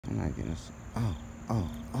I'm not getting this. Oh, oh,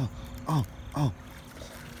 oh, oh, oh.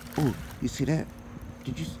 Ooh, you see that?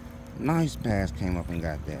 Did you? Nice pass came up and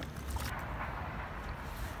got that.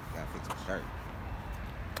 Gotta fix my shirt.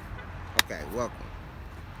 Okay, welcome.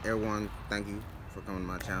 Everyone, thank you for coming to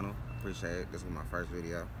my channel. I appreciate it. This was my first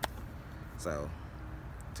video. So,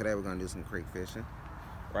 today we're gonna do some creek fishing.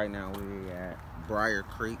 Right now we're at Briar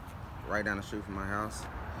Creek, right down the street from my house.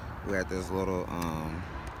 We're at this little,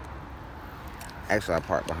 actually I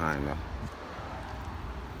parked behind the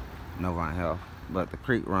Novant Health, but the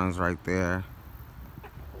creek runs right there,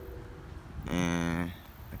 and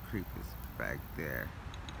the creek is back there.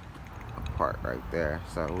 A park right there.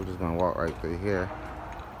 So we're just gonna walk right through here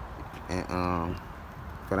and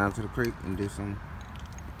go down to the creek and do some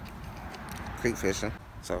creek fishing.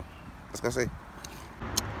 So let's go see.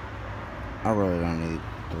 I really don't need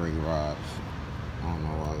 3 rods. I don't know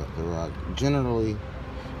why I got 3 rods. Generally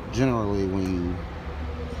when you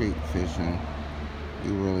creek fishing,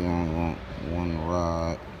 you really only want 1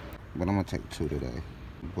 rod, but I'm gonna take 2 today.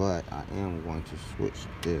 But I am going to switch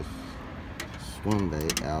this swim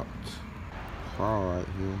bait out. Crawl right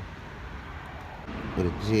here with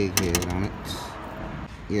a jig head on it.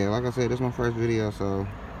 Yeah, like I said, this is my first video, so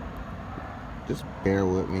just bear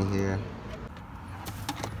with me here.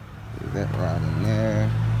 Leave that rod in there.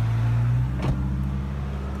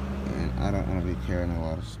 And I don't want to be carrying a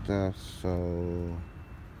lot of stuff, so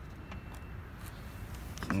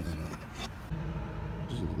I'm gonna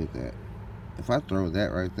just look at that. If I throw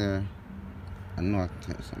that right there, I know I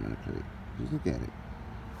can catch something in the creek. Just look at it.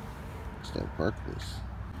 It's that Berkeley's.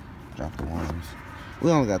 Drop the worms.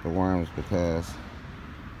 We only got the worms because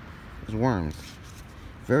it's worms.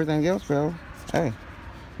 If everything else fell, hey,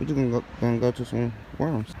 we're just gonna go to some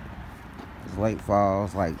worms. It's late fall.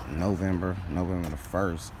 It's like November the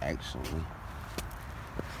 1st, actually.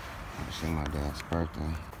 It's my dad's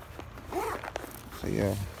birthday. So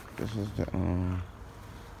yeah, this is the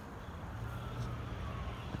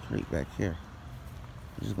creek back here.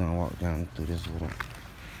 We're just gonna walk down through this little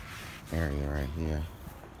area right here.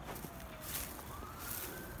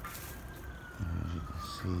 And as you can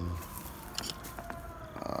see,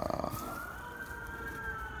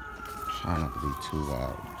 try not to be too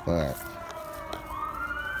loud, but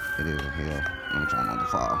it is a hill. I'm trying not to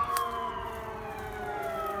fall.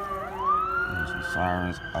 There's some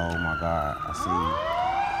sirens. Oh my God, I see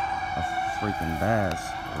a freaking bass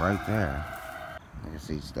right there. I can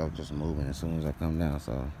see stuff just moving as soon as I come down,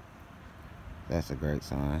 so that's a great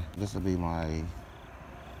sign. This will be my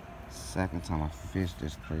second time I fished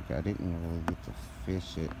this creek. I didn't really get to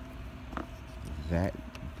fish it that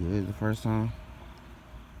good the first time,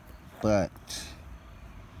 but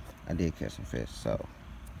I did catch some fish, so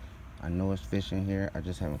I know it's fish in here. I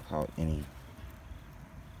just haven't caught any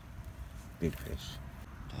big fish.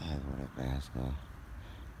 Dang, where that bass go?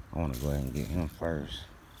 I want to go ahead and get him first.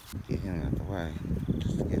 Get him out the way,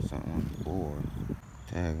 just to get something on the board.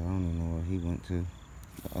 Tag, I don't even know where he went to.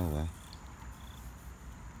 But oh well.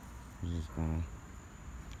 I'm just gonna.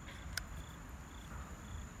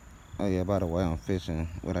 Oh yeah, by the way, I'm fishing.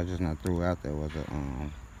 What I just not threw out there was a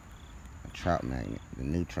trout magnet, the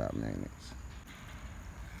new trout magnets.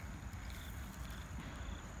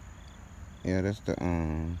 Yeah, that's the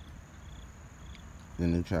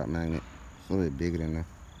new trout magnet. It's a little bit bigger than the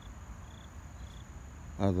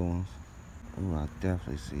other ones. Ooh, I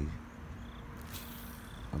definitely see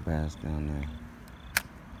a bass down there.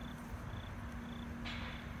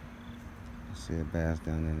 I see a bass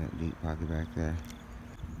down in that deep pocket back there.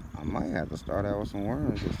 I might have to start out with some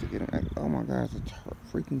worms just to get them. Oh my God, it's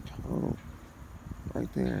a freaking turtle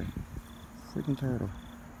right there. Freaking turtle.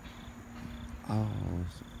 Oh,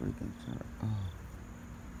 it's a freaking turtle. Oh,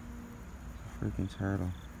 it's a freaking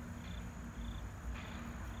turtle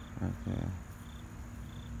right there.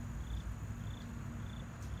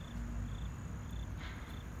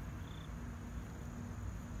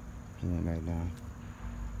 He went back down.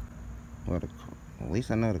 Well, at least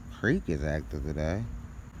I know the creek is active today.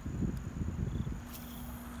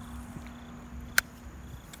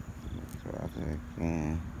 So I think,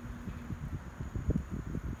 yeah.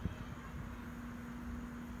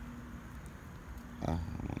 Oh, I'm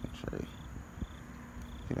on the tree.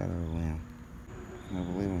 Get out of the limb. I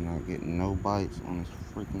believe I'm not getting no bites on this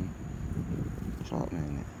freaking trout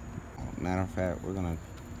magnet. Matter of fact, we're gonna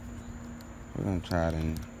try it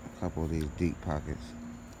in a couple of these deep pockets.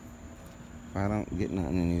 If I don't get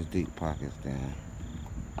nothing in these deep pockets, then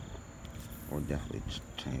we're definitely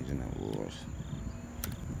changing the lures.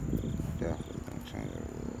 Definitely gonna change the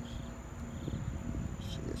lures.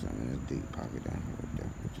 See, get something in this deep pocket down here. We're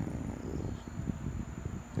definitely changing the lures.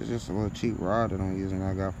 It's just a little cheap rod that I'm using.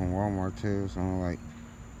 I got from Walmart too. So I'm like,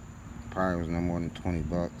 probably was no more than 20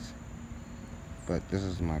 bucks. But this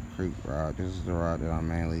is my creek rod. This is the rod that I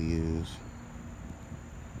mainly use.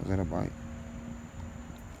 Was that a bite?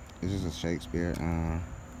 This is a Shakespeare.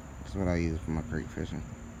 This is what I use for my creek fishing.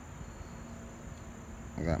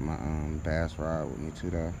 I got my bass rod with me too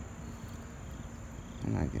though.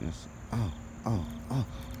 I'm not getting this. Oh.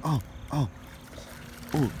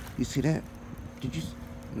 Ooh, you see that? Did you?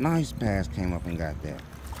 Nice bass came up and got that.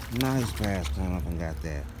 Nice bass came up and got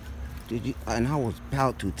that. Did you? And I was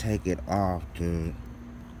about to take it off, dude.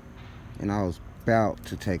 And I was about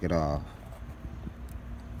to take it off.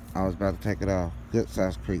 Good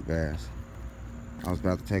sized creek bass. I was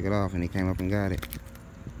about to take it off and he came up and got it.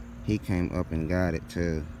 He came up and got it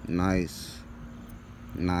too. Nice.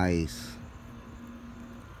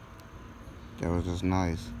 That was just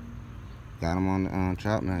nice. Got him on the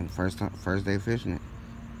trout man. First day fishing it.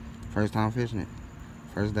 First time fishing it.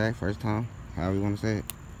 First day, first time, however you want to say it.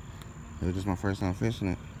 It was just my first time fishing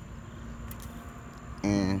it.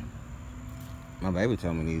 And my baby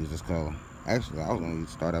told me to use this color. Actually, I was going to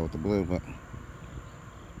start out with the blue, but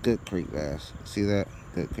good creek bass. See that?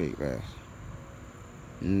 Good creek bass.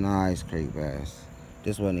 Nice creek bass.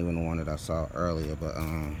 This wasn't even the one that I saw earlier, but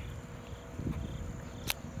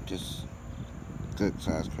just good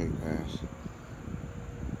sized creek bass.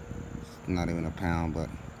 It's not even a pound, but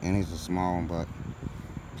and he's a small one, but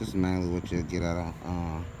just mainly what you'll get out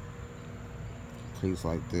of creeks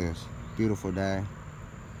like this. Beautiful day.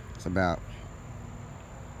 It's about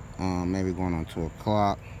maybe going on 2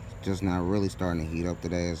 o'clock. Just now really starting to heat up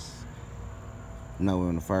today. It's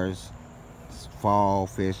November 1st. It's fall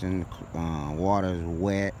fishing. Water is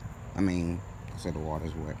wet. I mean, I said the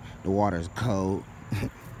water's wet. The water is cold.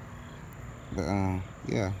 But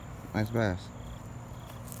yeah, nice bass.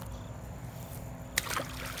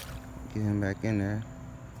 Get him back in there.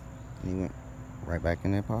 And he went right back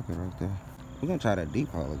in that pocket right there. We're gonna try that deep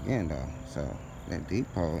hole again though. So that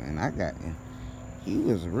deep hole, and I got him. He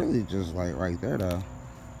was really just like right there though.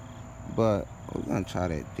 But we're gonna try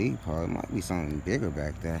that deep hole. It might be something bigger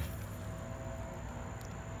back there.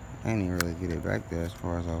 I didn't even really get it back there as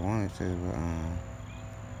far as I wanted to, but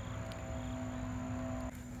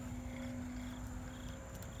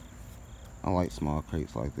I like small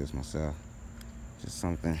creeks like this myself. Just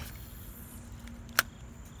something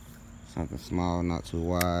small, not too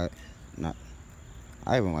wide.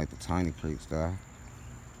 I even like the tiny creeks though.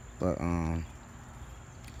 But down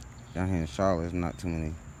here in Charlotte, there's not too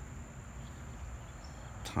many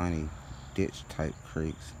tiny ditch type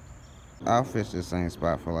creeks. I'll fish the same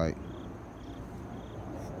spot for like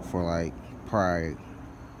probably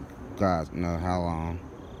God know how long,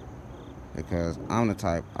 because I'm the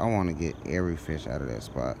type, I want to get every fish out of that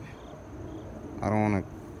spot. I don't want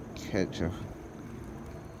to catch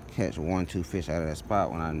 1-2 fish out of that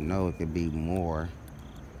spot when I know it could be more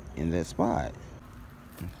in that spot.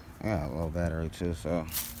 I got a low battery too, so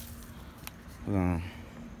we're gonna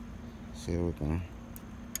see if we can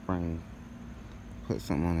put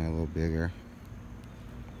something on there a little bigger.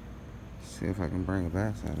 See if I can bring a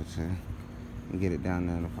bass out of it and get it down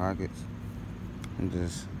there in the pockets and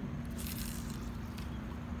just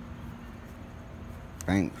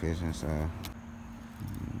bank fishing. So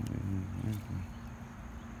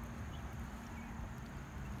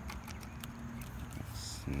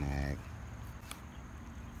snag.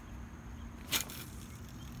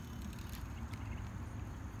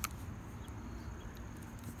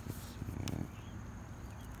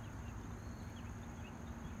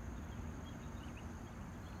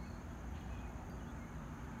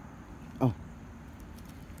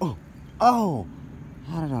 Oh,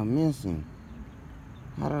 how did I miss him?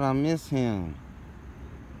 How did I miss him?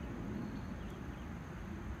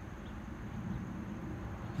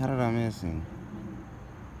 How did I miss him?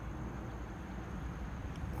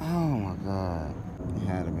 Oh my God. It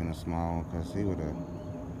had to have been a small one, because he would have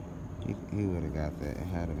got that. It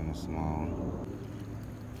had to have been a small one.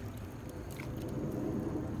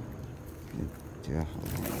 It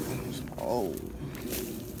definitely was. Oh.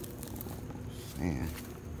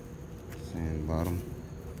 Sand bottom.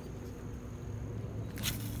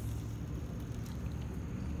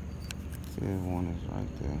 See, one is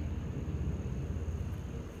right there.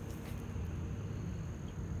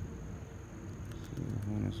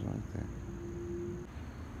 One is right there.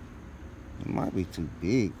 It might be too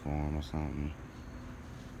big for him or something,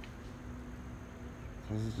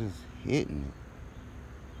 because it's just hitting it.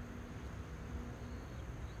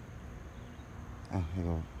 Oh, here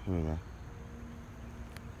we go.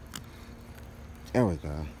 There we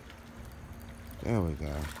go.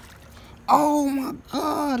 Oh my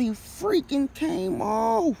God, he freaking came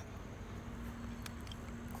off.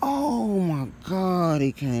 Oh my God,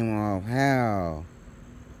 he came off. How?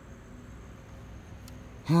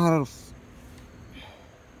 How the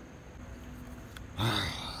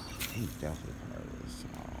he definitely probably was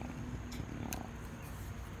small. He came off.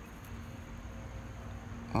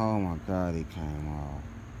 Oh my God, he came off.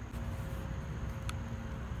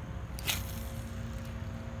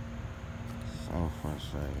 So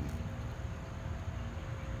frustrating.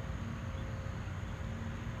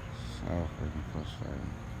 So freaking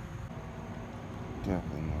frustrating.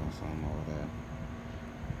 Definitely know something over there.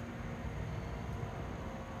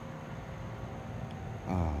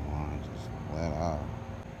 Oh, line just let off.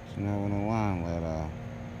 You know when the line let off,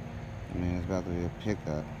 I mean it's about to be a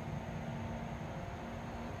pickup.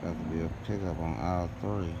 It's about to be a pickup on aisle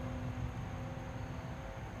 3.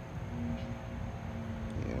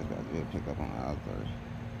 Yeah, it's about to be a pickup on aisle 3.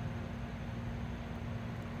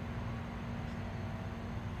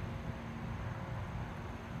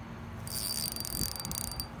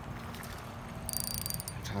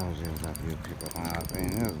 I told you it was about to be a pickup on aisle 3.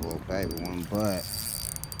 And it was a little baby one, but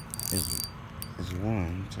it's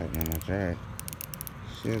one. Taking on my drag.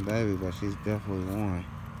 She's a baby, but she's definitely one.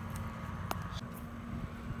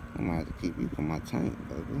 I might have to keep you from my tank,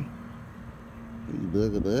 baby. You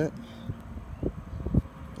booger butt.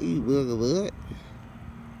 You booger butt.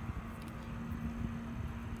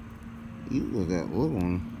 You was that little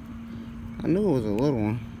one. I knew it was a little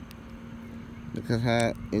one. Because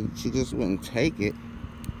she just wouldn't take it.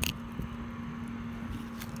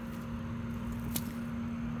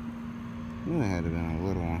 I knew it had to have been a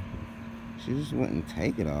little one. She just wouldn't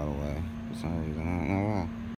take it all the way for some reason. I don't know why.